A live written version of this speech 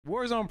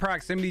Warzone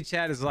proximity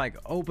chat is like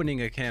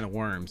opening a can of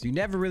worms. You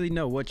never really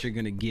know what you're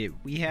gonna get.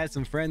 We had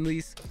some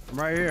friendlies. I'm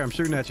right here. I'm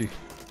shooting at you.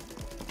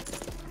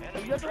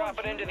 And you drop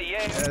it into the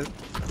air.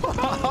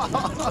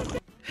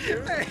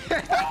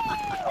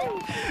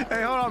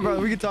 Hey, hold on,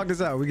 brother. We can talk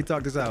this out. We can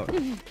talk it out.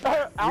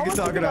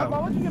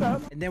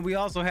 And then we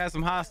also have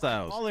some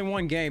hostiles. All in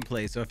one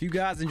gameplay. So if you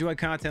guys enjoy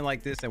content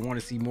like this and want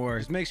to see more,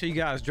 just make sure you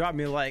guys drop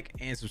me a like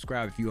and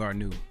subscribe if you are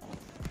new.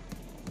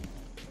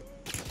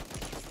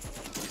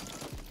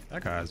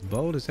 That guy's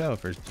bold as hell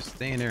for just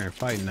staying there and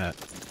fighting that.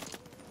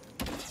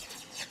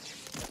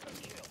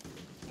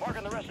 Oh,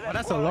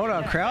 that's a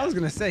loadout crowd. I was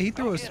gonna say he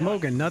threw a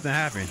smoke and nothing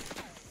happened.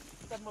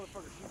 That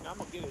motherfucker shooting. I'm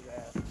gonna get his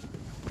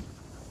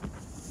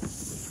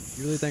ass.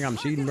 You really think I'm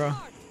cheating, bro?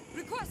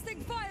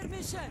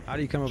 How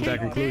do you come up with that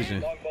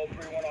conclusion?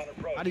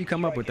 How do you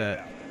come up with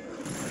that?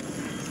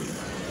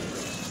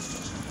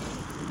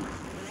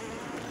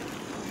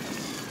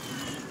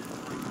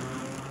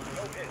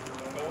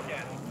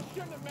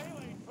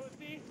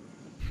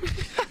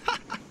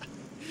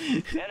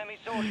 Enemy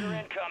soldier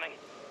incoming.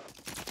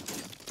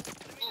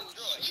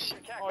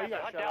 Oh, you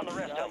got hunt down the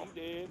rest of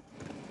them.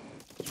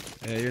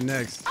 Hey, you're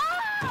next.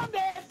 Ah, I'm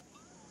dead.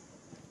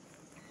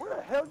 Where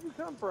the hell did you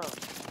come from?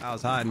 I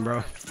was hiding,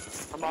 bro.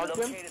 I marked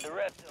him. The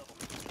rest of them.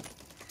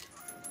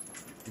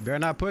 You better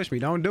not push me.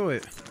 Don't do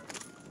it.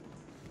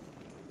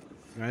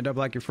 You end up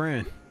like your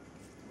friend.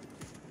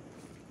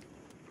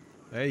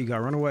 There you go.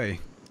 Run away.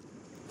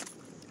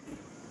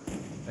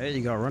 There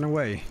you go. Run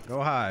away.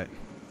 Go hide.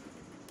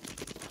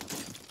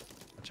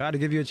 I tried to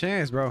give you a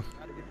chance, bro.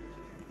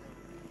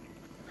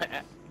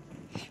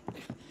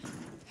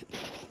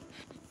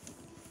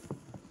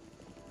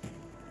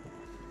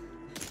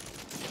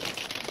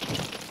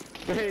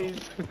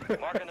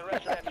 Marking the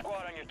rest of that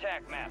squad on your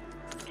tac map.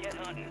 Get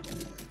hunting.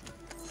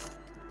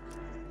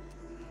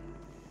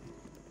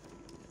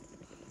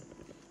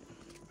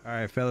 All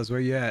right, fellas,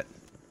 where you at?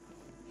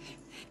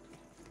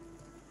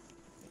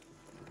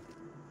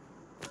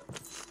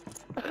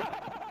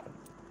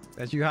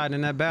 That you hiding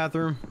in that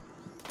bathroom?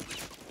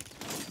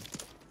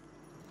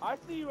 I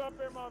see you up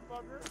there,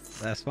 motherfucker.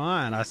 That's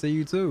fine. I see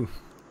you too.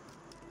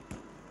 Yeah,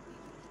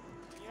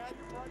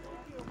 you're probably gonna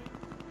kill me.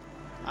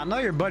 I know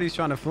your buddy's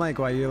trying to flank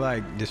while you're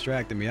like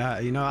distracting me.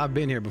 You know, I've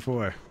been here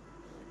before.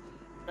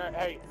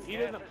 Hey, he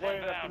doesn't play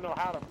enough to know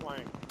how to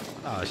flank.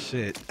 Oh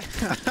shit.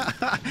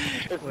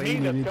 It's Well, me you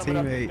need a that's coming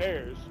up the teammate.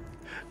 stairs.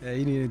 Yeah,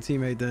 you need a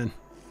teammate then.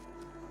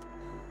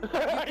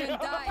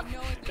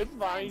 It's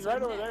fine. He's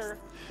right over there.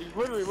 He's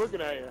literally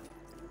looking at you.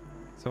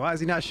 So why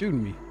is he not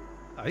shooting me?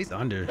 Oh, he's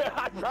under.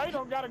 I probably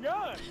don't got a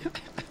gun.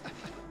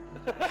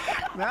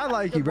 Man, I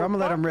like you, bro. I'm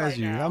gonna let him res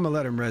you. now. I'm gonna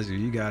let him res you.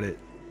 You got it.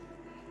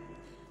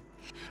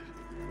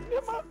 You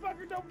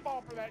motherfucker don't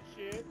fall for that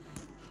shit.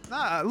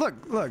 Nah, look.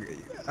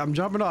 I'm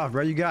jumping off,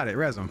 bro. You got it.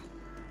 Res him.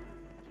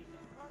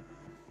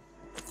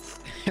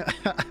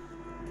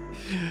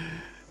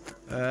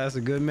 That's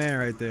a good man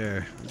right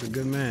there. That's a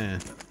good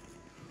man.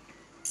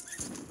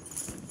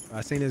 I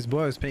seen this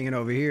boy was pinging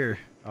over here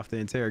off the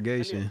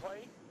interrogation.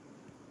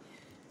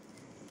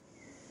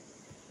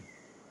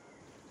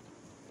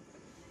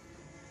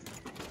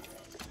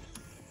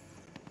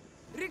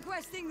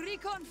 Requesting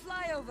recon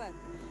flyover.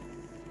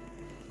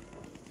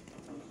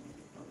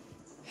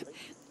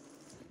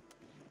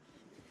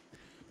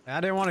 I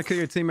didn't want to kill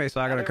your teammate,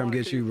 so I gotta come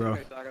get you, bro.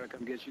 You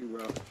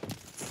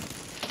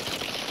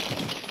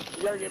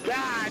gotta get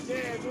God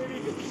damn,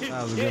 dude.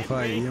 That was a good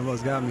fight. You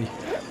almost got me.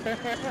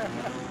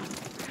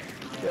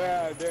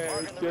 God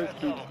damn, it's just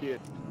keeps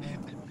getting.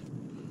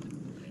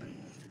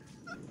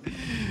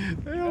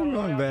 Hey, I'm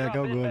going back.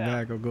 I'm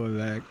going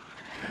back.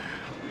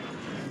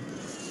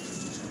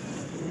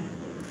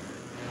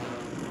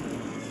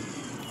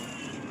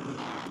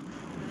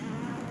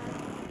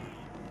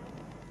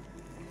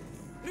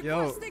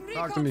 Yo,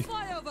 talk to me.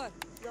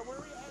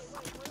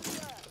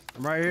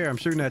 I'm right here. I'm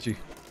shooting at you.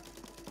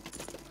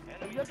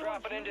 And you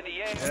drop it into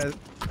the air.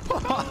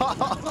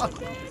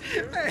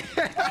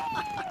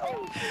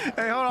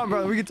 Hey, hold on,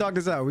 brother. We can talk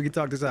this out. We can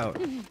talk it out.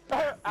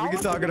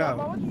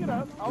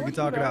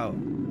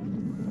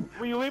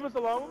 Will you leave us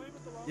alone?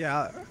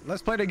 Yeah,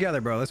 let's play together,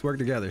 bro. Let's work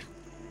together.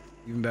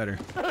 Even better.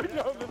 No,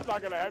 that's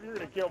not gonna happen. You're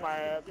gonna kill my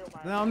ass.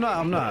 No,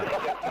 I'm not.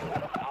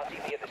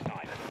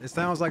 It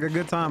sounds like a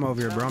good time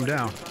over here, bro. I'm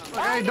down.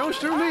 Hey, don't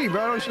shoot me,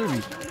 bro. Don't shoot me.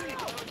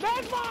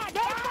 That's mine!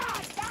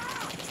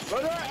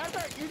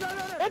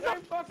 It's a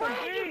fucking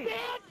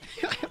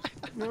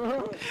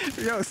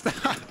Yo,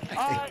 stop.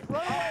 Alright,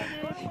 run away,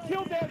 dude.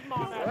 Kill Desmond.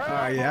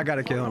 Alright, yeah, I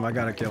gotta kill him. Right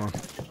there.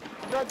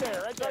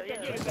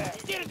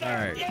 Get it.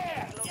 Alright.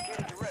 Yeah.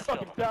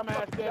 Fucking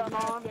dumbass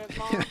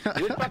Desmond.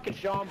 You fucking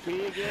ShawnP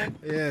again?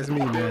 Yeah, it's me,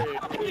 man.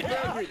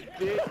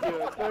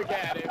 Ridiculous. Look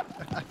at him.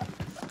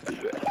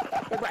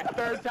 It's my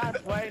third time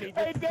playing. He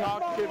just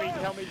talks to me,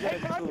 tell me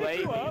he's gonna slay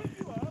me.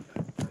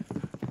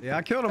 Yeah,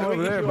 I killed him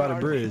over there by the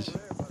bridge.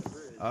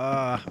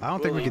 I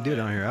don't think we can do it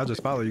down here. I'll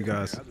just follow you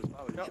guys.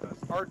 No,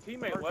 our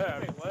teammate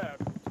left.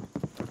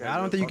 I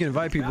don't think you can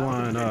invite people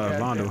on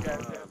Vondo.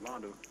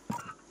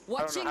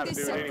 Watching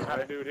this sector. How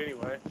to do it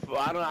anyway. Well,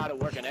 I don't know how to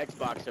work an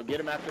Xbox, so get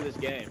him after this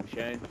game,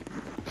 Shane.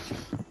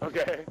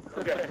 Okay.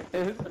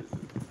 I'm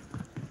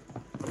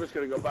just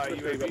gonna go buy a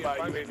UAV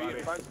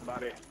and find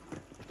somebody.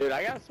 Dude,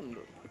 I got some.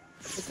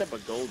 Picked up a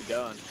gold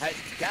gun. Hey,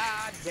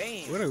 god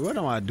damn. What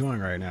am I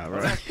doing right now,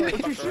 bro?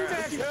 Did you shoot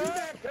that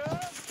gun?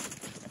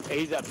 Hey,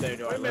 he's up there,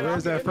 do I?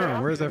 Where's that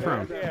from? Where's that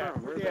from?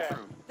 Yeah.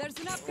 There's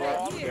an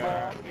upgrade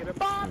here.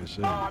 Oh,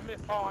 shit. I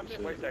missed.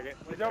 Wait a second.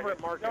 He's over at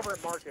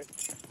market.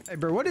 Hey,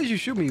 bro, what did you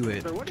shoot me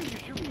with?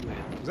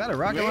 Was that a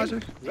rocket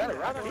launcher?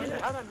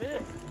 How'd I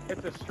miss?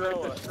 It's a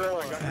Strela.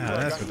 Yeah,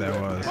 that's what that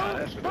was.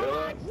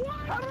 What?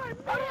 How did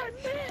I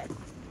miss?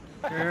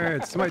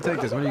 Here, somebody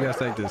take this. When do you guys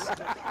take this?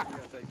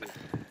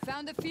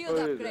 Found a field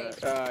upgrade.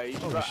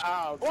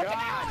 Oh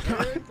god,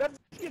 dude. That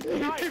gets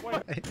nice.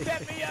 Wait,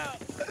 step me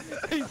up.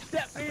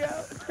 Step me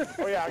up.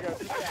 Oh yeah, I got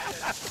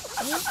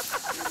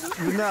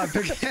You're not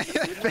picking.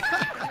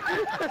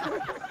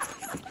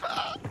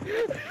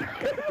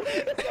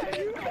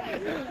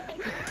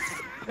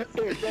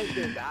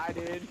 I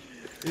did.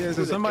 Yeah,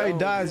 so somebody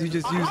dies, you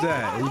just use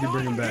that, and you can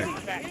bring them back.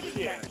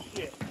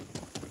 Shit.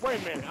 Wait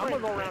a minute. I'm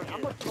gonna go around here.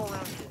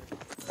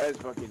 That's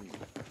fucking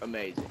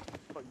amazing.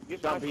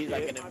 ShawnP's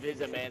like an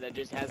Invisiman that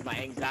just has my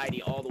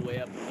anxiety all the way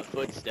up in the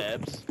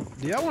footsteps.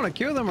 Do y'all want to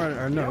kill them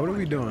or no? What are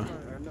we doing?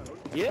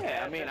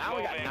 Yeah, I mean, I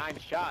only got 9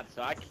 shots,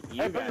 so I can.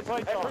 Hey, put your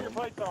plates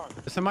on.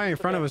 There's somebody in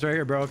front of us right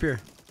here, bro, up here.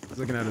 He's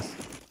looking at us.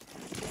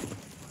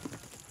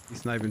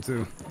 He's sniping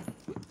too.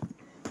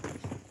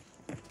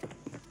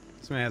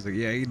 This man has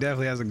yeah, he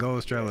definitely has a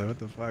gold Strela. What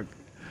the fuck?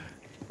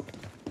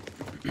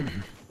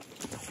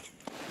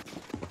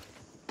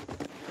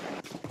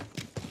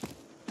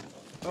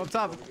 Oh,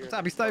 top,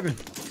 he's sniping.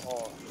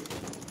 Oh.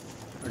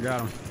 I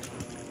got him.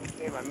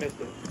 Damn, I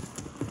missed it.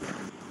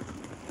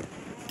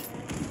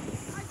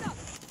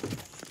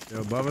 Yo,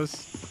 above us.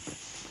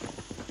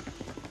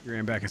 You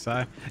ran back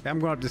inside. Hey, I'm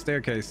going up the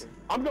staircase.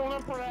 I'm going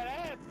up for that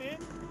ass, dude.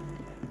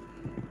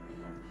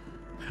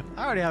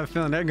 I already have a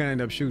feeling they're gonna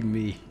end up shooting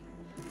me.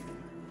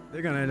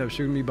 They're gonna end up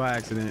shooting me by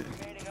accident.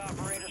 Remaining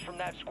operators from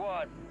that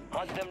squad.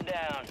 Hunt them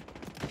down.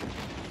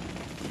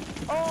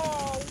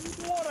 Oh,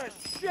 what a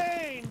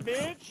shame,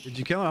 bitch. Did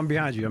you kill him? I'm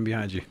behind you.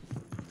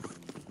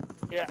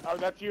 Yeah, oh,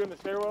 that's you in the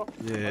stairwell?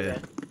 Yeah.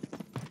 Okay.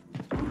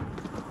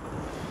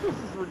 This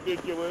is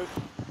ridiculous.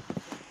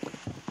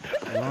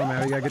 Come on,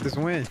 man. We gotta get this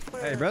win.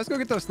 Hey, bro, let's go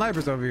get those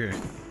snipers over here.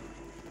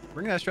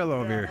 Bring that Strela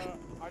over here. I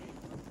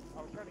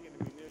was trying to get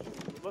the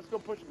munitions. Let's go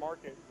push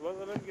market. Let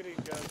them get his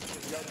guns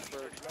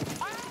first.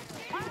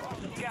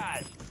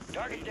 Guys,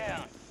 target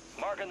down.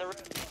 Marking the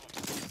rest.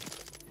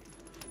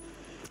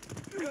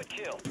 Good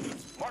kill.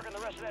 Marking the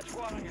rest of that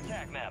squad on your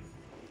tac map.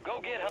 Go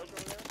get him.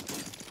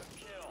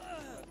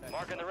 Kill.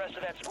 Marking the rest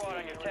of that squad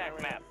on your tac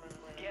map.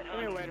 Get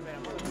him. Wait a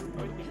minute.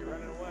 You're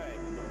running away.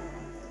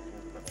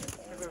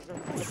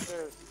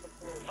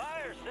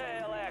 Fire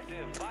sale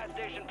active. Buy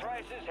station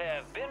prices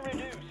have been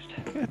reduced. I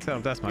can't tell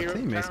if that's my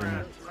teammates or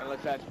not.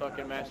 Unless that's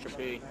fucking Master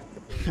P.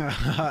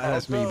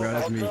 That's me, bro.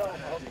 That's me.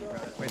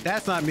 Wait,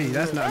 that's not me.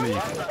 That's not me.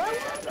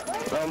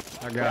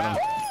 I got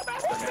him.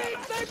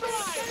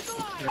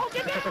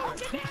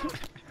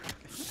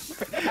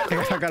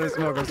 I gotta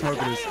smoke. I'm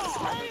smoking this.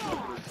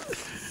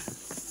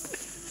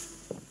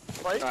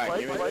 Wait.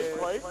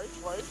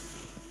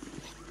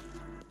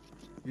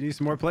 You need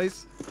some more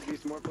plates? Wait.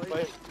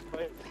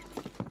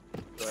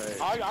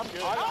 I'm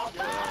good.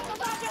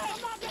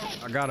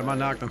 I got him. I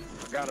knocked him.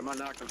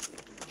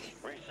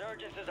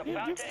 Resurgence is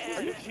about to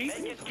end. Make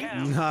it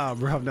count. Nah,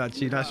 bro. I'm not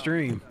cheating. I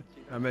stream.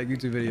 I make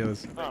YouTube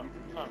videos.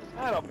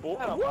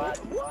 What?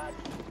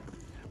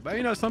 But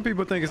you know, some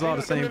people think it's all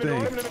the same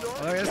thing.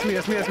 Oh, that's me.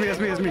 You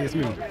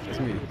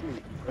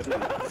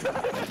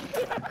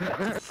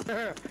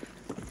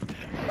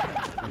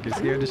get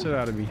scared the shit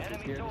out of me.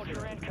 Enemy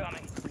soldier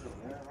incoming.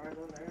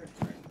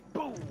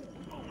 Boom.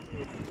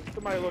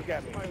 Somebody look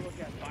at me.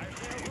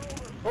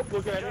 Oh,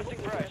 look at me.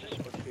 Adjusting prices.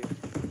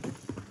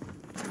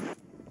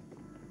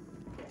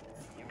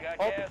 You got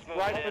Oh, gas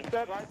moving right in.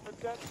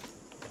 footstep.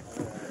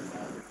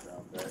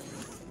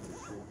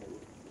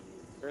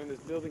 They're in this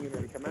building and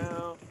they're gonna come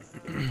out.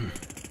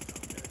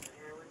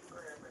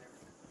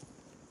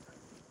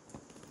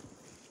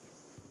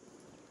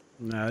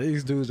 Nah,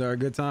 these dudes are a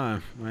good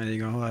time. I ain't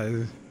gonna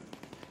lie.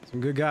 Some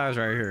good guys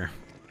right here.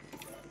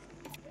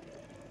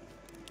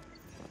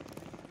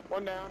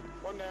 One down.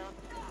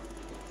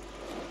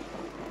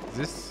 Is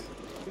this?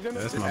 He's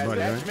That's my buddy,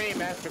 That's right? me,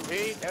 Master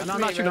P. No,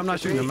 I'm not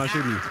shooting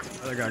you.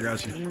 Other guy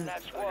got you. From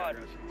that squad.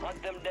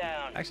 Hunt them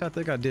down. Actually, I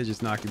think I did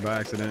just knock you by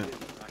accident.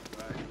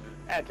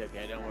 That's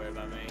okay, don't worry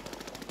about me.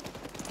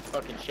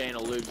 Fucking Shane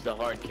will lose the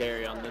hard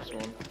carry on this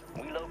one.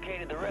 We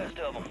located the rest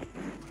of them.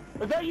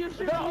 Is that you?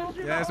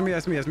 Yeah, that's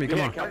me.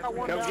 Come on. Come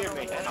get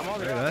me. I'm on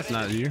Hey, that's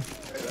not you.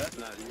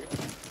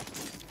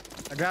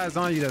 That guy's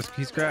on you.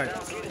 He's cracked.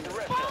 Located the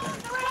rest of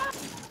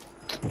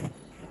them.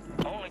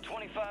 Only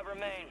 25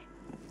 remain.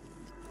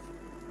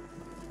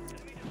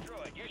 Enemy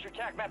destroyed. Use your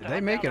tac map to Did they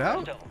hunt make down it the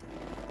out? rest of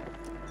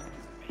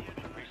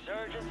them.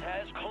 Resurgence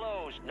has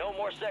closed. No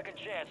more second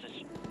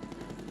chances.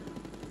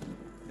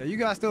 Are you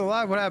guys still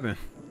alive? What happened?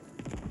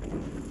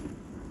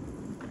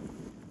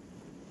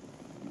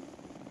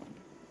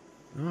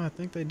 Oh, I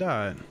think they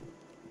died.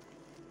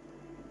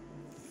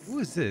 Who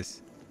is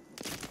this?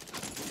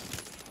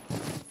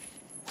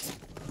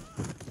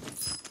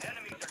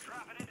 Enemies are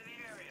dropping into the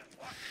area.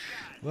 Watch the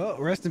skies. Well,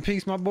 rest in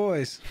peace, my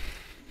boys.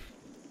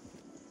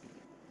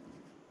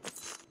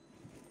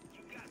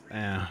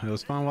 Damn, it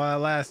was fun while it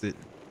lasted.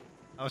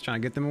 I was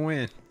trying to get them a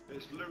win.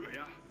 It's loot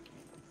here.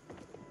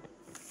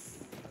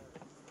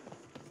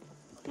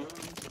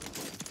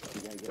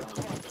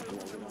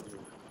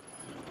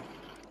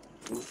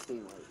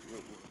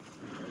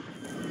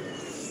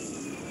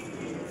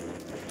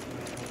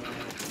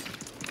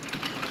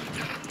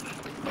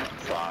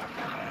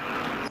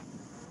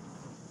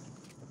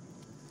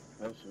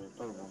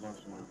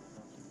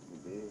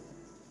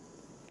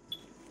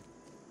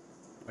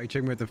 Are you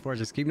checking with the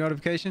Fortress Keep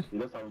notification?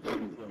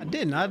 I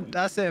didn't.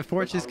 I said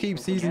Fortress Keep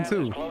Season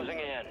 2. Closing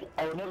in.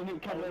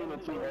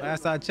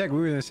 Last I checked, we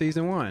were in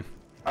Season 1.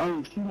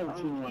 There's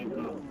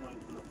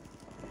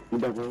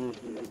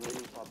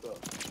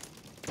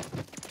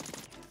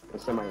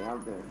somebody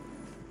out there.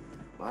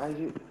 Why is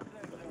it?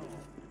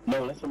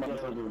 No, that's somebody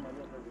else.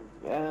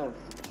 Yes.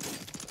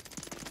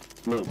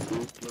 Look.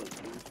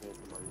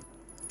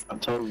 I'm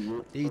telling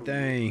you.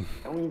 D-Thing.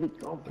 Where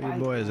your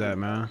boys at,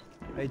 man?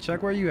 Hey,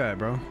 Chuck, where you at,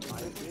 bro?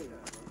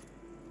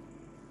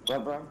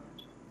 What, bro?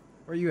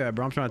 Where you at,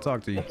 bro? I'm trying to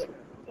talk to you.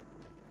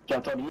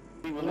 Can't talk to you.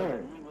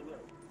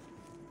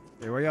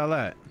 Hey, where y'all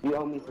at? You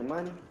owe me some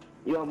money?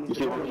 You owe me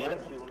some money?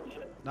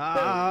 Nah,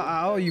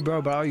 I owe you,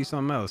 bro, but I owe you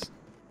something else.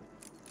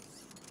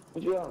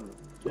 What you owe me?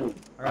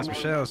 I got some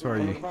shells for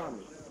you.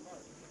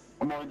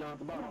 I'm already down at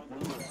the bottom.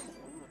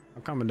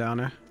 I'm coming down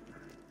there.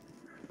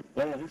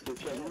 Yeah, he still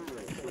checking.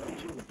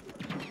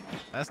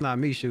 That's not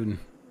me shooting.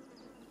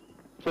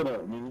 Shut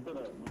up, man.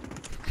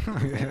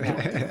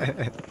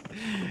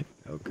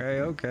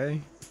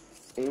 Okay.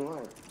 Hey,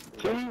 what?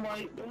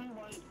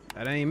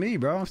 That ain't me,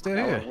 bro. I'm still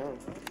here.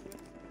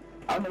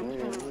 I know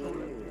you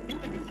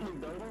think it's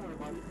sweet, though. Don't worry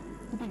about it.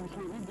 You think it's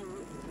sweet. We do it.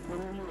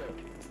 Where you at?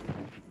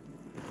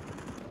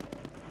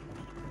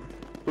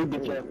 We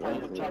bitch ass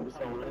playing the chopper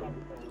somewhere.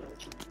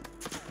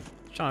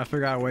 Trying to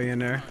figure out a way in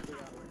there.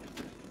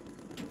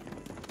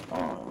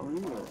 Oh,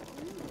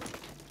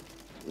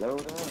 yeah.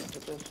 Load up.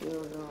 Put that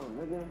shield on,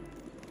 nigga.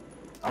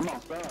 I'm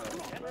outside.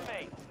 10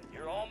 remain.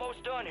 You're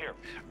almost done here.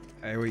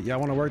 Hey, wait, y'all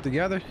want to work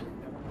together?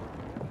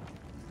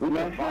 We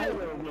got fire.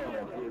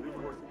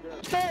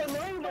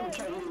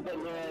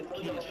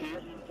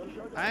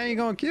 I ain't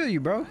gonna kill you,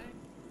 bro.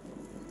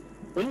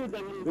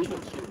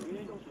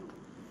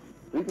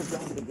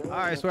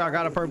 Alright, swear I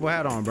got a purple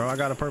hat on, bro. I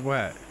got a purple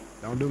hat.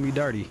 Don't do me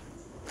dirty.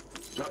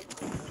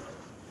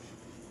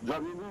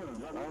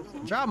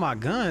 Drop my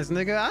guns,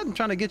 nigga. I'm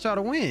trying to get y'all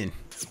to win.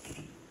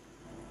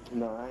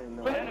 No, I ain't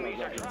know.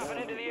 Enemies are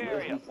dropping into the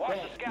area. Watch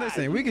the skies.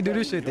 Listen, we can do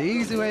this shit the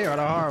easy way or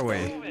the hard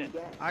way.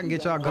 I can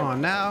get y'all going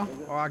now,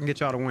 or I can get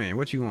y'all to win.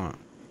 What you want?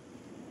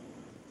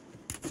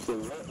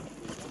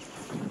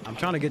 I'm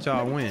trying to get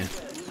y'all to win.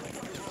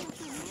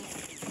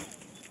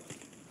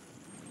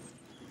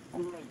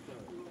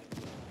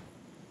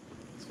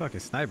 This fucking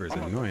sniper's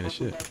annoying as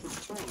shit.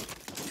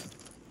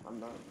 I'm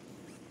not.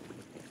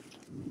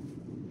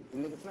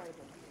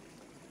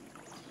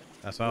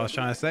 That's what I was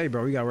trying to say,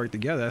 bro. We gotta work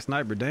together. That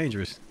sniper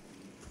dangerous.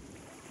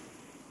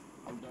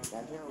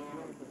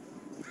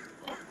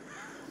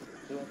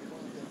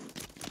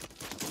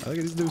 Oh, look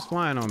at this dude's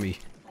flying on me.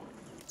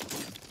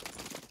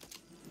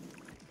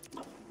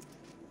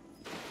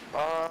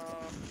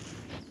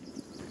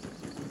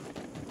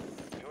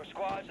 Your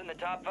squad's in the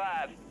top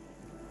 5.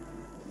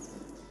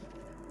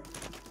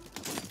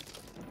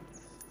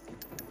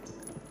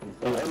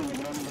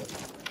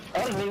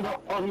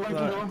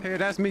 Hey,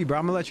 that's me, bro.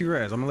 I'm gonna let you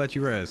rest. I'm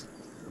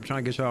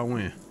trying to get y'all a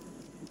win.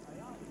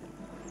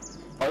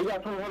 Oh, you got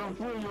to put one on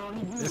full, yo.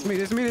 It's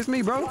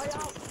me, bro. Gas is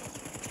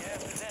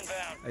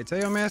inbound. Hey, tell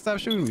your man stop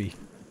shooting me.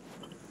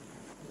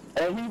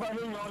 Hey, he right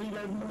here, y'all. He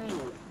let me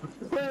live.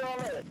 Where y'all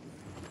at?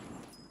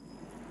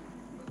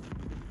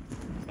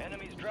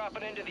 Enemies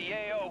dropping into the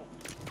AO.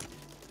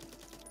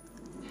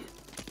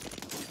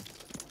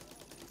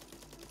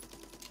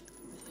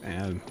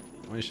 Man,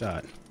 one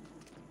shot.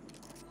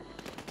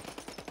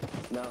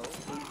 No,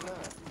 he's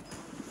not.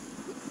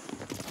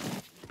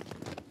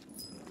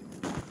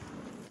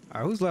 All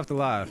right, who's left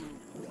alive?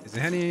 Is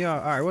it any of y'all?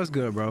 All right, what's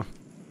good, bro?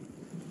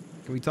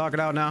 Can we talk it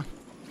out now?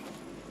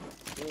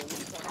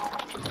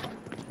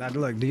 Now,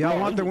 look, do y'all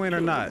want the win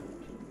or not?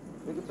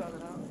 We can talk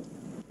it out.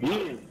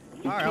 Yeah.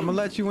 All right, I'm gonna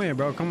let you win,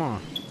 bro. Come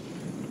on.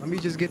 Let me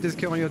just get this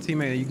kill on your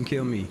teammate and you can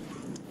kill me.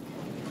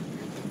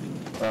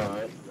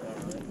 Alright.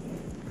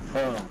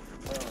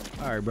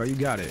 All right, bro, you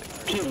got it.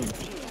 You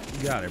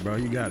got it, bro.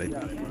 You got it.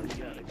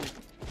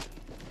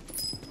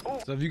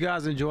 So if you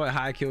guys enjoy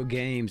high kill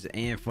games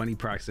and funny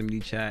proximity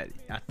chat,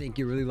 I think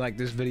you really like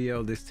this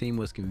video. This team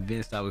was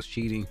convinced I was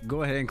cheating.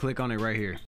 Go ahead and click on it right here.